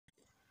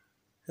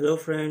Hello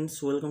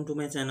friends, welcome to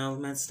my channel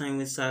Maths Time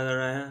with Sagar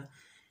Raya.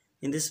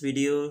 In this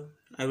video,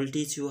 I will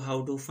teach you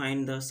how to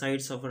find the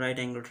sides of a right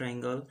angle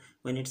triangle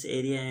when its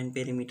area and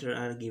perimeter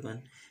are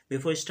given.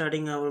 Before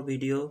starting our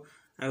video,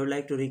 I would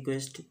like to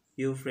request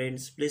you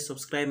friends, please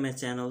subscribe my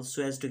channel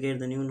so as to get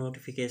the new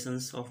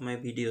notifications of my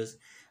videos.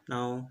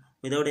 Now,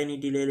 without any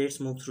delay, let's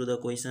move through the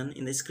question.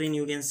 In the screen,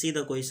 you can see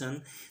the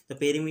question. The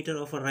perimeter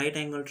of a right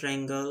angle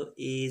triangle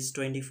is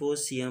 24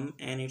 cm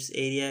and its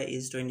area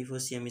is 24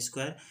 cm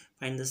square.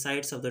 Find the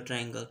sides of the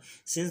triangle.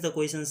 Since the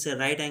question say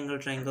right angle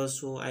triangle,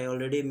 so I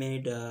already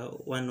made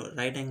one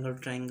right angle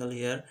triangle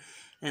here,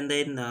 and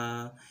then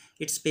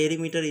its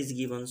perimeter is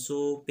given.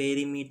 So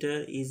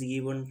perimeter is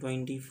given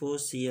 24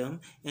 cm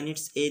and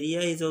its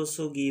area is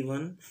also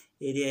given.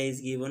 Area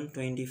is given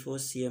 24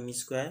 cm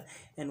square,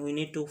 and we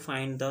need to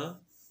find the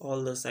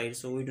all the sides.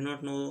 So we do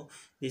not know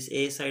this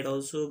A side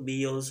also,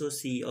 B also,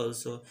 C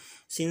also.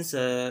 Since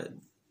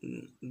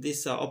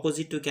this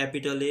opposite to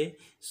capital A,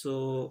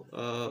 so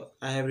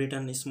I have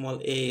written a small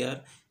a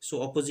here.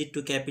 So opposite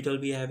to capital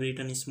B I have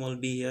written a small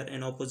b here,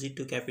 and opposite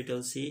to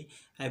capital C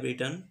I have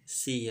written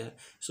C here.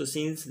 So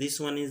since this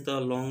one is the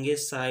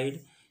longest side,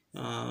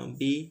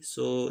 B,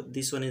 so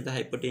this one is the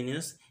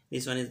hypotenuse,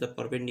 this one is the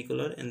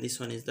perpendicular, and this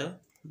one is the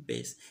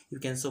base. You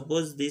can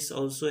suppose this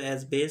also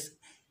as base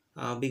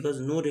because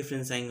no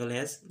reference angle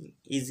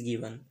is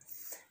given.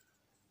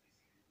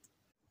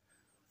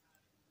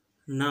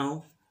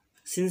 Now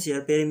since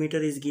here perimeter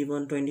is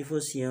given 24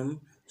 cm,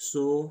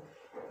 so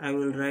I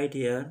will write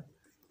here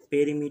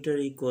perimeter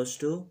equals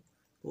to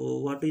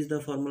what is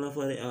the formula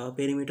for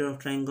perimeter of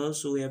triangle.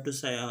 So we have to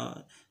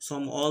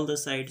sum all the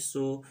sides.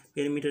 So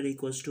perimeter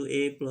equals to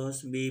A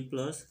plus B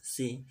plus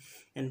C,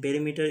 and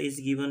perimeter is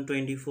given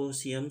 24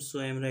 cm, so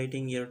I am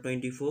writing here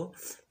 24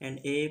 and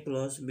A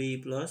plus B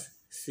plus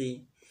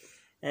C,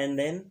 and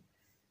then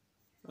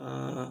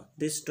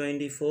this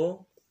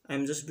 24 I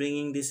am just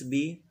bringing this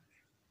B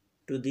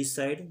to this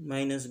side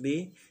minus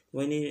B.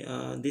 When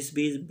this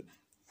B is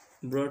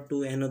brought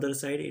to another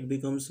side, it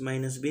becomes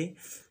minus B,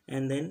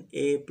 and then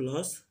A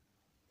plus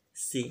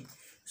C.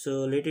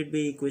 So let it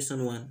be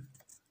equation 1.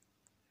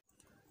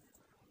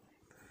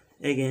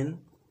 Again,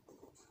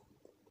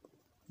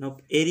 now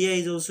area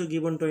is also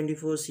given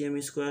 24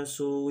 cm square,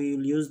 so we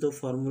will use the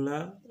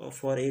formula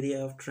for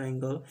area of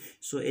triangle.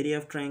 So area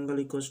of triangle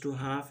equals to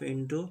half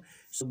into,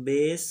 so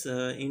base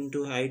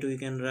into height we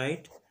can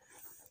write,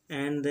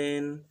 and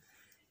then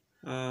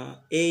A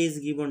is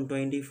given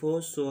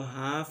 24, so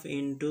half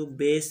into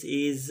base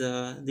is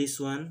this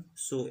one,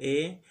 so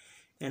A,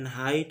 and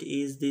height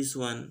is this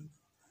one,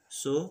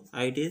 so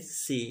height is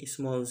C,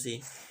 small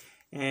c,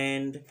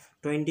 and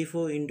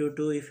 24 into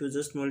 2, if you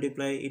just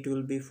multiply, it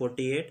will be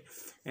 48,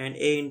 and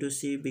A into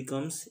C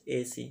becomes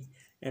AC,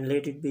 and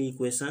let it be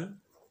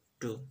equation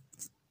 2.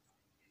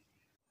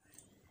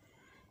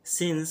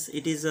 Since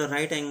it is a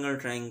right angle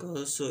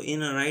triangle, so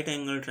in a right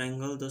angle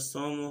triangle the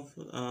sum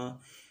of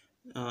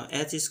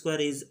h square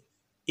is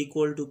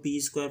equal to p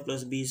square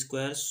plus b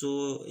square.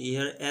 So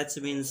here h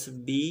means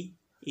b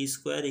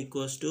square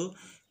equals to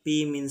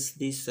p means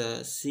this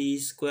c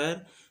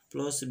square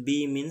plus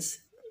b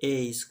means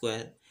a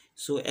square.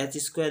 So h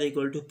square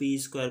equal to p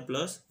square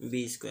plus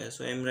b square.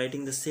 So I am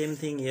writing the same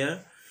thing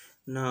here.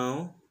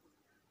 Now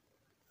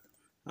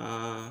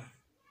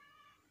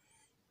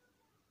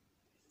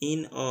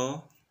in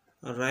a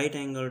right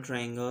angle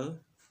triangle,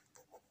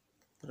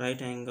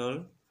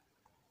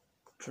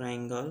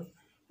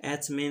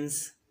 h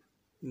means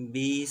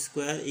b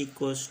square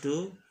equals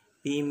to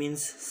p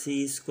means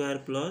c square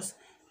plus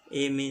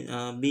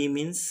b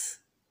means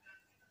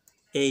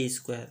a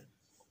square.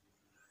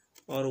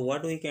 Or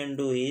what we can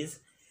do is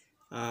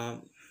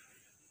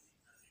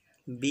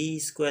b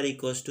square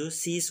equals to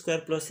c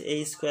square plus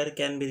a square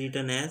can be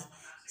written as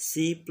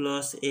c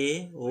plus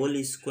a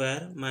whole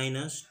square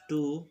minus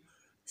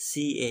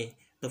 2ca.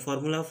 The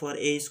formula for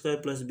a square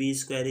plus b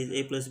square is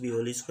a plus b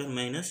whole square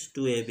minus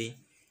 2ab.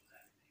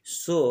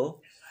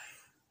 So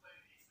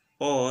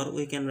or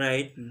we can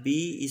write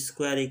b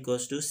square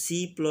equals to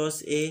c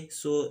plus a.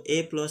 So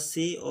a plus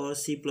c or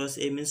c plus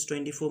a means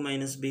 24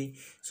 minus b.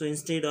 So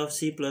instead of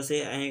c plus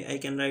a, I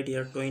can write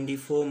here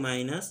 24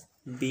 minus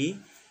b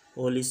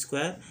whole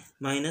square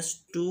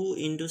minus 2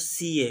 into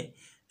ca.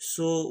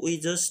 So we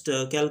just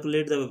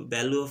calculate the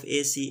value of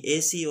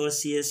AC or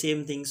CA,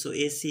 same thing. So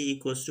AC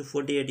equals to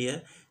 48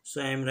 here.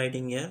 So I am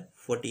writing here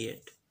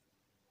 48.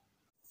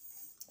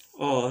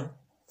 Or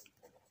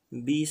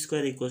b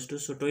square equals to,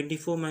 so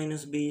 24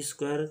 minus b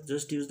square,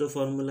 just use the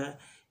formula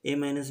a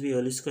minus b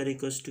whole square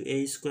equals to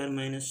a square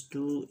minus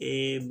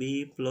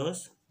 2ab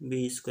plus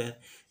b square.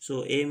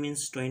 So a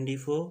means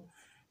 24,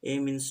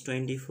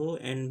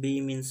 and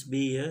b means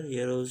b,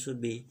 here also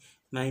b,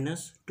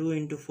 minus 2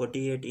 into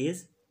 48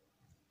 is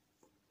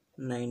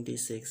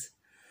 96.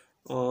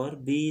 Or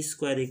b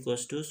square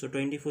equals to, so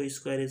 24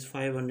 square is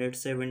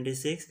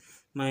 576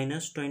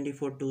 minus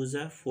 24 2s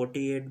are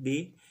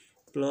 48b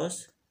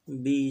plus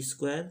b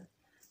square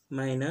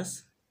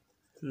minus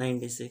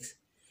 96.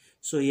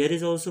 So here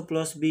is also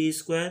plus b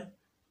square,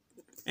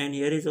 and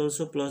here is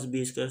also plus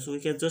b square, so we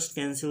can just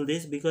cancel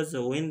this, because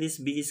when this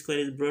b square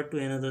is brought to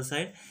another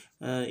side,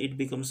 it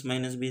becomes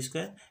minus b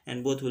square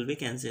and both will be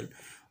cancelled.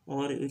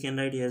 Or we can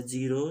write here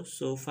 0,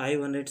 so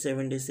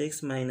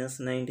 576 minus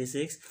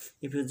 96,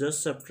 if you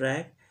just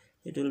subtract,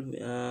 it will be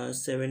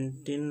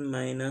 17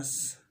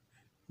 minus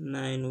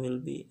 9 will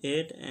be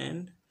 8,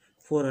 and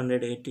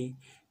 480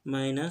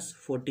 minus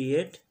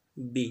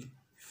 48b.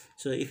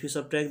 So if you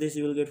subtract this,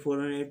 you will get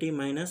 480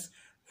 minus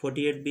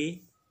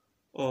 48b,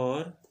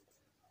 or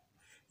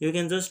you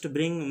can just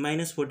bring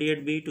minus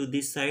 48b to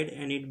this side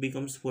and it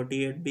becomes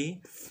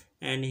 48b,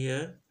 and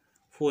here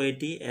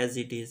 480 as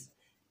it is.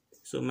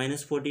 So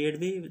minus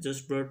 48b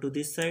just brought to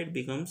this side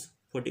becomes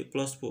 40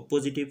 plus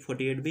positive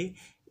 48b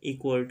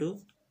equal to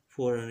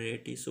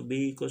 480. So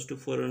b equals to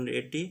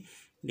 480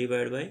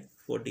 divided by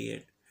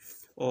 48,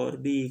 or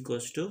b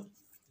equals to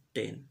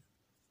 10.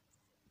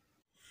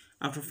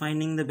 After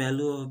finding the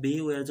value of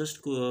b, we are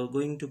just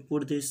going to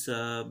put this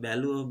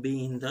value of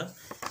b in the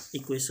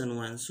equation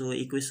 1. So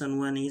equation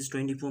 1 is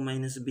 24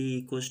 minus b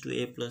equals to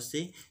a plus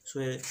c. So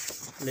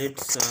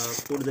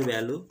let's put the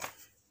value.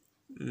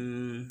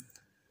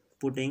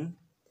 Putting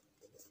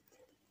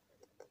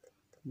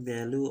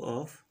value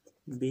of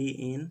b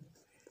in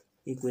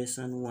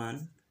equation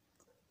 1,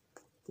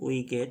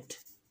 we get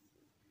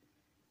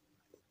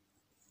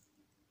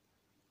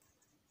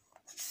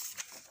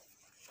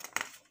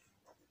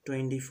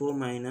 24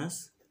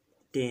 minus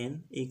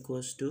 10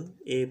 equals to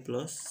a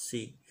plus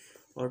c,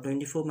 or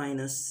 24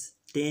 minus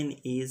 10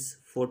 is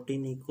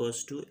 14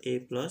 equals to a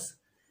plus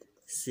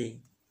c.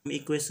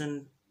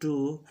 Equation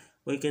 2,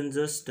 we can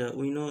just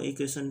we know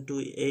equation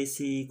 2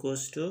 ac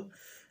equals to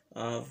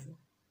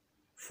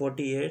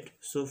 48.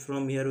 So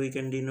from here we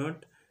can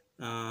denote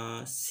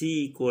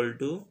c equal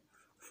to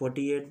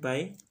 48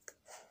 by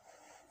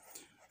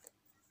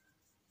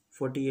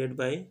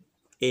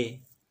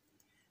a.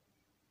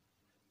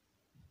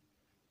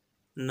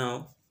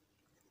 Now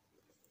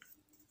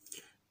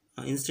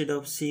instead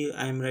of c,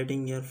 I am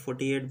writing here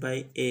 48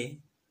 by a,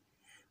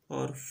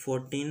 or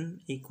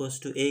 14 equals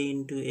to a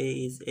into a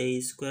is a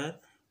square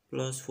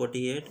plus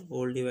 48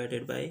 all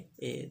divided by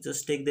a.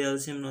 Just take the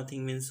LCM,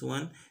 nothing means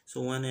 1,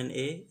 so 1 and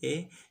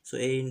a, so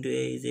a into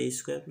a is a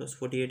square plus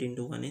 48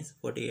 into 1 is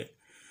 48,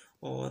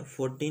 or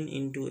 14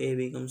 into a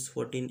becomes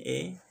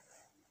 14a,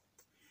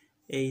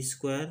 a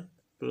square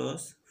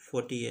plus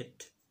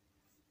 48,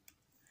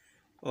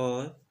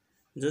 or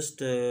just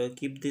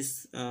keep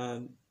this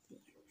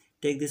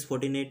take this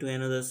 14a to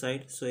another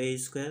side, so a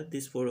square,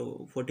 this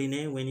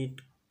 14a when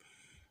it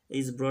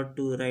is brought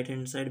to right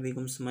hand side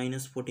becomes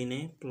minus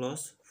 14a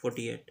plus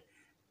 48,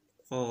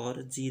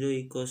 or 0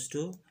 equals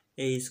to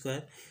a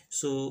square.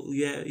 So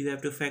you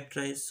have to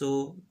factorize,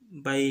 so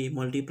by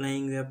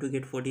multiplying you have to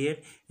get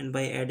 48, and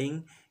by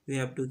adding you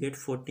have to get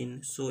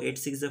 14. So 8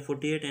 6 is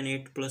 48 and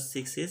 8 plus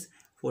 6 is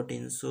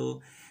 14.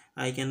 So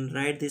I can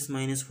write this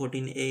minus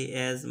 14a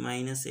as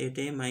minus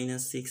 8a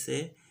minus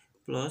 6a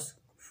plus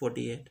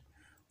 48,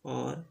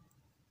 or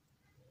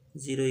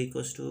 0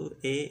 equals to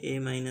a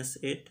minus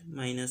 8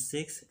 minus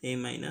 6 a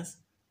minus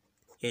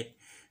 8.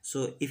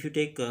 So if you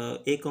take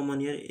a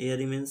common, here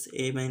remains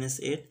a minus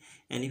 8,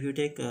 and if you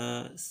take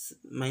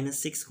minus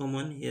 6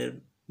 common,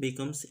 here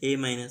becomes a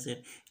minus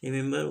 8.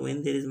 Remember,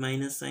 when there is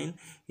minus sign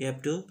you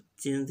have to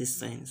change this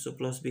sign, so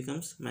plus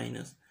becomes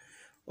minus,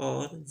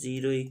 or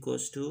 0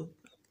 equals to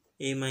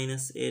a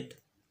minus 8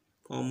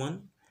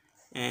 common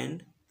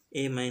and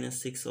a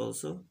minus 6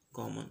 also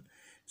common.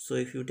 So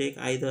if you take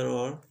either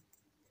or,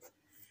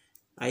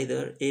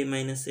 either a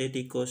minus 8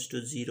 equals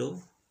to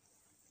 0,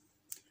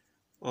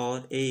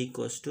 or a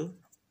equals to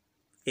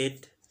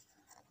 8,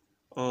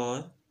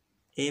 or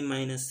a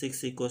minus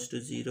 6 equals to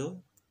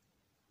 0,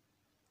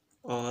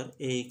 or a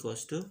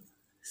equals to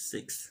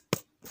 6.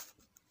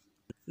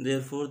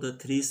 Therefore the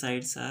three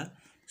sides are,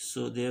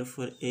 so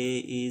therefore a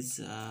is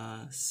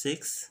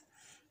 6,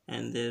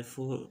 and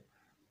therefore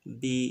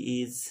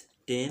b is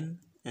 10,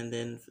 and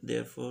then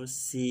therefore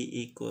c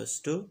equals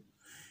to,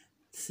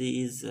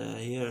 c is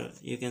here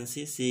you can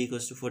see c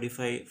equals to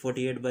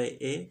 48 by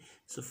a.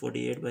 So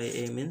 48 by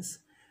a means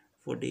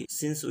 40.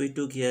 Since we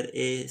took here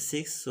a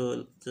 6,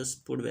 so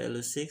just put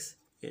value 6,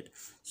 8.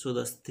 So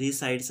the three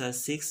sides are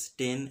 6,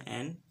 10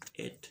 and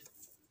 8.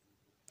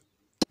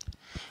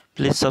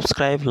 Please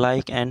subscribe,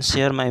 like and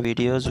share my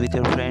videos with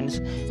your friends.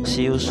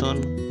 See you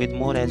soon with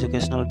more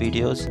educational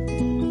videos.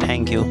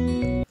 Thank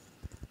you.